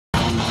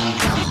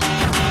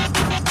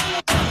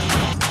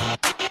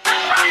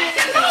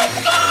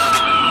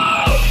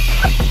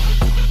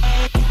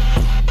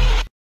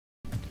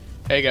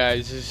Hey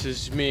guys, this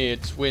is me,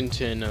 it's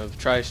Winton of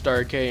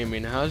TriStar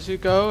Gaming. How's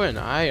it going?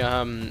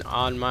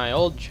 On my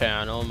old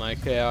channel, my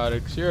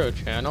Chaotic Zero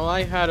channel,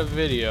 I had a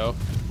video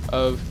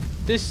of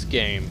this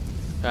game.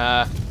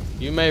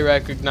 You may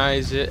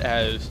recognize it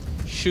as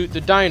Shoot the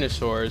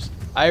Dinosaurs.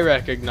 I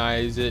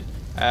recognize it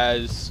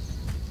as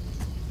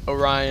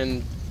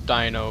Orion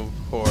Dino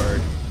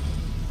Horde.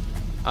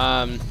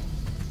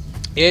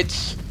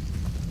 It's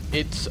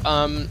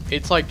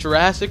like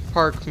Jurassic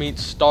Park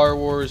meets Star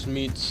Wars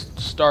meets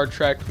Star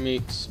Trek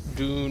meets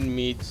Dune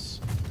meets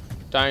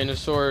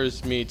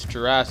Dinosaurs meets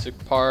Jurassic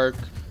Park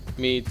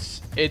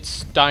meets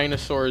it's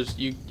dinosaurs.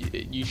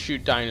 You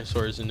shoot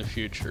dinosaurs in the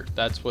future.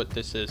 That's what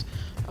this is.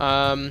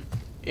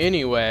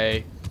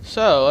 Anyway,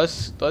 so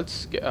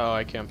let's get, oh,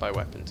 I can't buy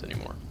weapons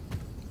anymore.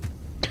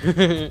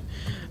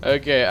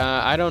 Okay,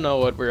 I don't know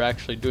what we're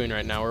actually doing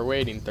right now. We're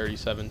waiting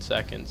 37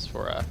 seconds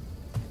for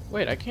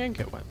wait, I can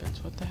get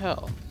weapons. What the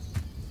hell?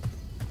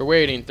 We're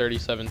waiting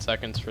 37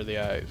 seconds for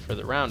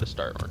the round to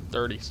start, or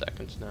 30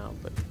 seconds now,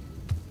 but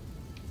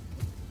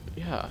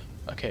yeah.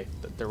 Okay,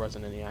 there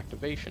wasn't any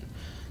activation.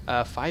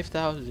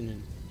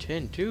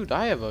 5,010, dude.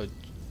 I have a.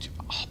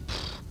 Oh,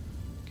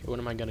 okay, what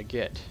am I gonna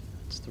get?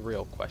 That's the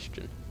real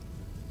question.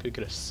 Could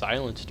get a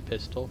silenced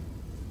pistol.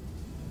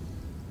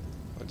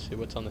 Let's see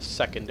what's on the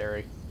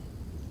secondary.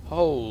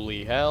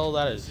 Holy hell,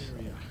 that is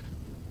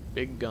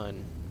big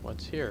gun.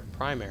 What's here?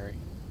 Primary.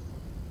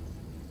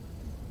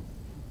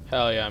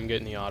 Hell yeah, I'm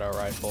getting the auto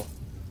rifle.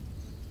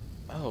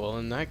 Oh, well,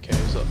 in that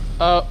case,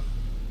 well,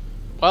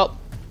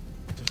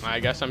 I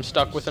guess I'm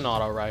stuck with an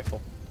auto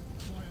rifle.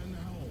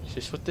 Is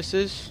this what this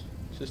is?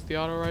 Is this the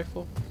auto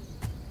rifle?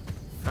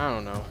 I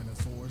don't know.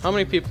 How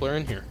many people are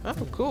in here? Oh,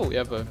 cool, we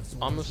have a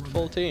almost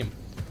full team.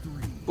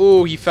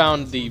 Ooh, he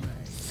found the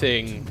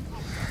thing.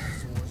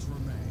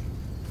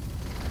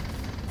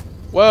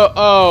 Whoa,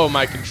 oh,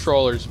 my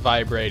controller's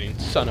vibrating.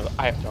 Son of a,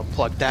 I have to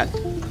unplug that.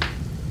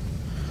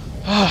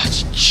 Ah, oh,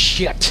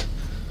 shit.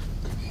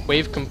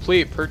 Wave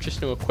complete.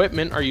 Purchase new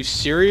equipment. Are you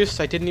serious?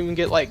 I didn't even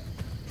get, like...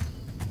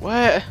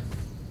 What?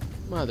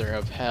 Mother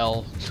of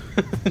hell.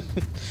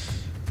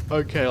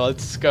 Okay,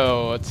 let's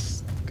go.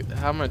 Let's...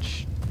 How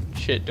much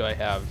shit do I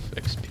have?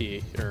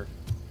 XP, or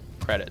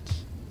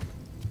credits?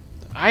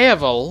 I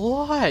have a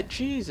lot!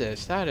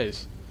 Jesus, that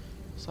is...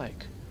 It's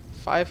like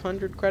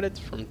 500 credits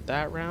from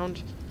that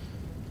round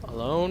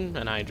alone,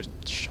 and I just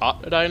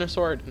shot a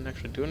dinosaur. I didn't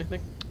actually do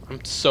anything.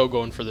 I'm so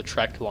going for the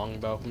Trek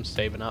longbow. I'm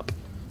saving up.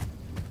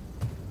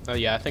 Oh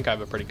yeah, I think I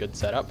have a pretty good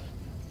setup.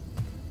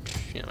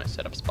 You know, my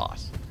setup's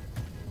boss.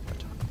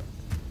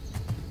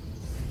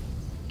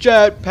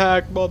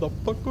 Jetpack,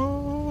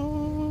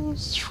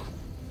 motherfuckers!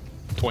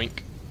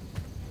 Twink.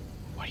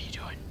 What are you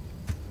doing?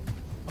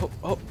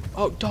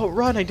 Oh, don't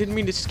run! I didn't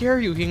mean to scare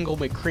you, Hingle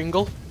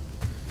McCringle.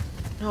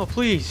 No,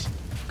 please.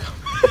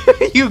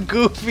 You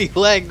goofy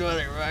legged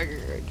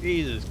motherfucker.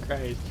 Jesus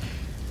Christ.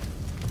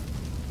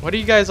 What do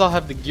you guys all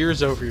have the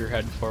gears over your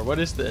head for? What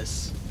is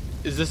this?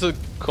 Is this a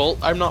cult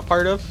I'm not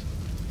part of?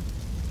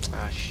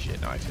 Ah,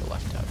 shit, now I feel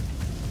left out.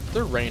 Is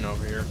there rain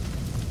over here?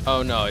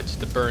 Oh no, it's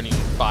the burning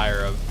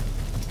fire of...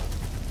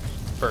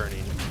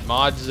 Burning.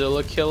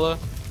 Modzilla Killer?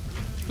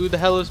 Who the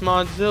hell is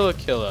Modzilla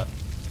Killer?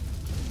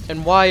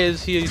 And why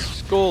is he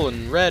skull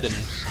and red and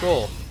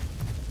skull?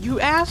 You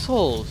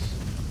assholes!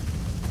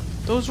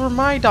 Those were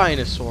my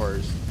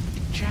dinosaurs,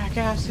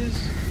 jackasses.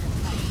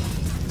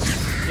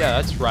 Yeah,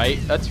 that's right.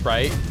 That's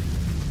right.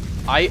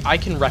 I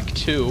can wreck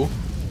too.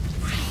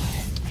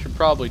 Should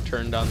probably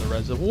turn down the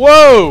res.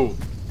 Whoa!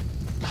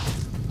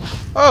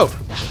 Oh!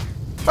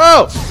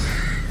 Oh!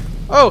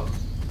 Oh!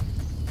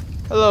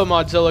 Hello,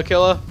 Modzilla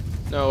Killer.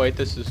 No, wait,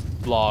 this is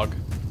log.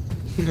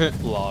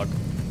 Log.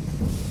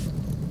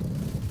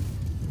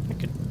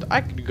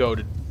 I could go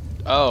to.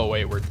 Oh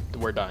wait,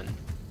 we're done.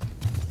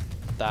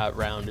 That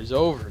round is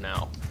over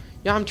now.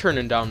 Yeah, I'm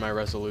turning down my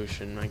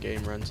resolution. My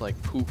game runs like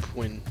poop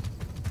when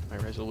my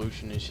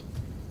resolution is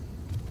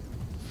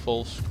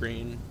full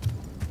screen.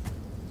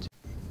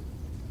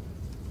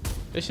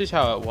 This is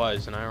how it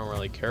was, and I don't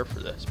really care for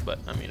this, but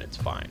I mean, it's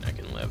fine. I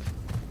can live.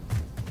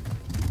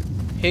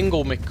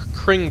 Hingle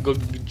McCringe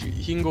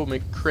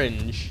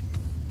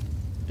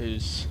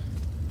is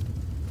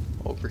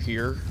over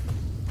here,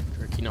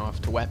 jerking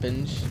off to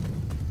weapons.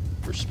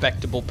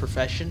 Respectable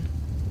profession.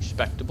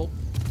 Respectable.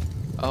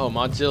 Oh,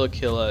 Modzilla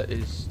Killer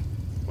is...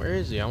 Where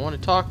is he? I want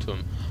to talk to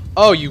him.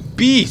 Oh, you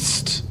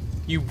beast!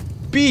 You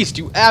beast!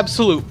 You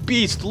absolute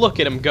beast! Look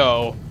at him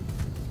go!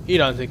 He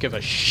doesn't give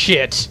a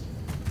shit.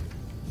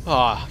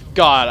 Ah, oh,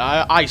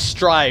 God, I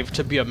strive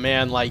to be a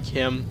man like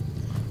him.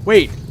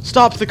 Wait,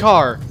 stop the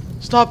car!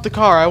 Stop the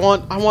car! I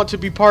want to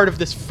be part of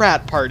this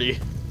frat party.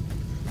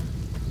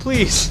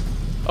 Please.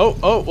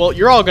 Oh, well,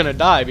 you're all gonna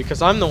die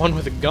because I'm the one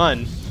with a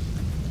gun.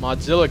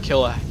 Modzilla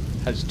Killer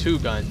has 2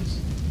 guns.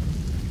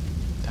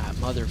 That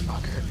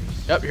motherfucker.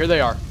 Yep, here they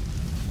are.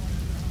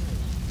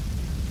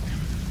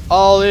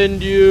 All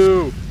in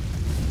you.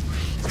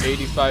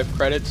 85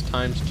 credits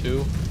times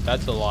 2.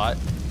 That's a lot.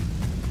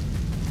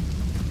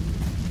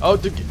 Oh,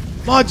 the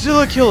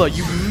Modzilla Killer,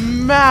 you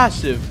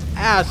massive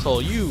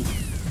asshole, you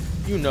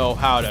You know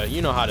how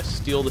to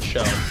steal the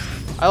show.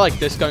 I like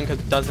this gun because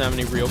it doesn't have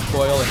any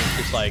recoil, and it's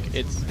just like,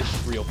 it's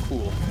real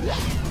cool.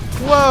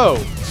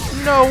 Whoa!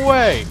 No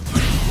way!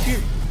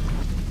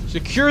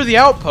 Secure the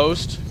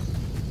outpost?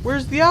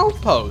 Where's the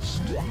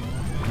outpost?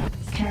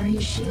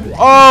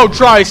 Oh,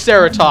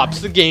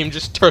 Triceratops! The game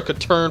just took a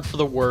turn for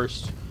the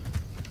worst.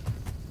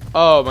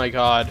 Oh my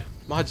god.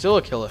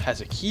 Modzilla Killer has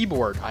a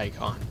keyboard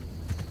icon.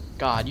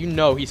 God, you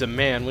know he's a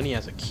man when he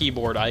has a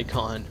keyboard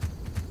icon.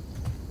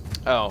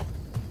 Oh.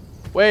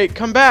 Wait,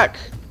 come back!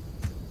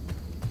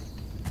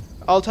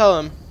 I'll tell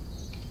him.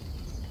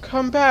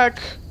 Come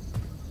back!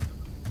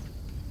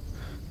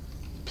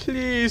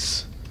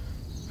 Please.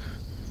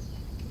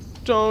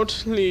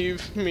 Don't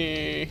leave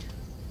me.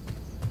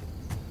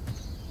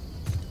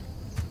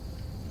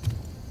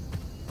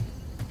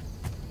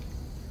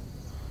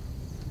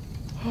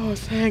 Oh,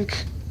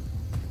 thank.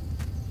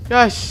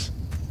 Yes.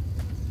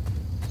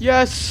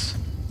 Yes.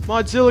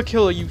 Modzilla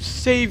Killer, you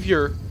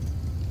savior.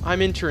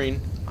 I'm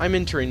entering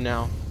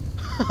now.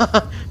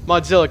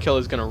 Modzilla Killer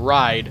is gonna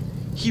ride.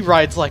 He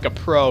rides like a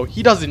pro.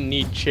 He doesn't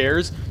need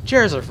chairs.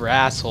 Chairs are for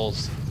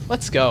assholes.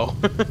 Let's go.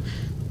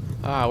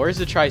 Where's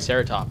the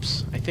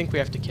Triceratops? I think we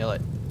have to kill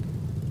it.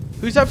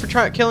 Who's up for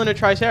killing a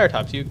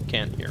Triceratops? You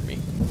can't hear me.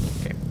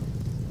 Okay.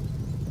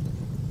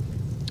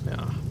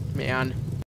 Oh, man.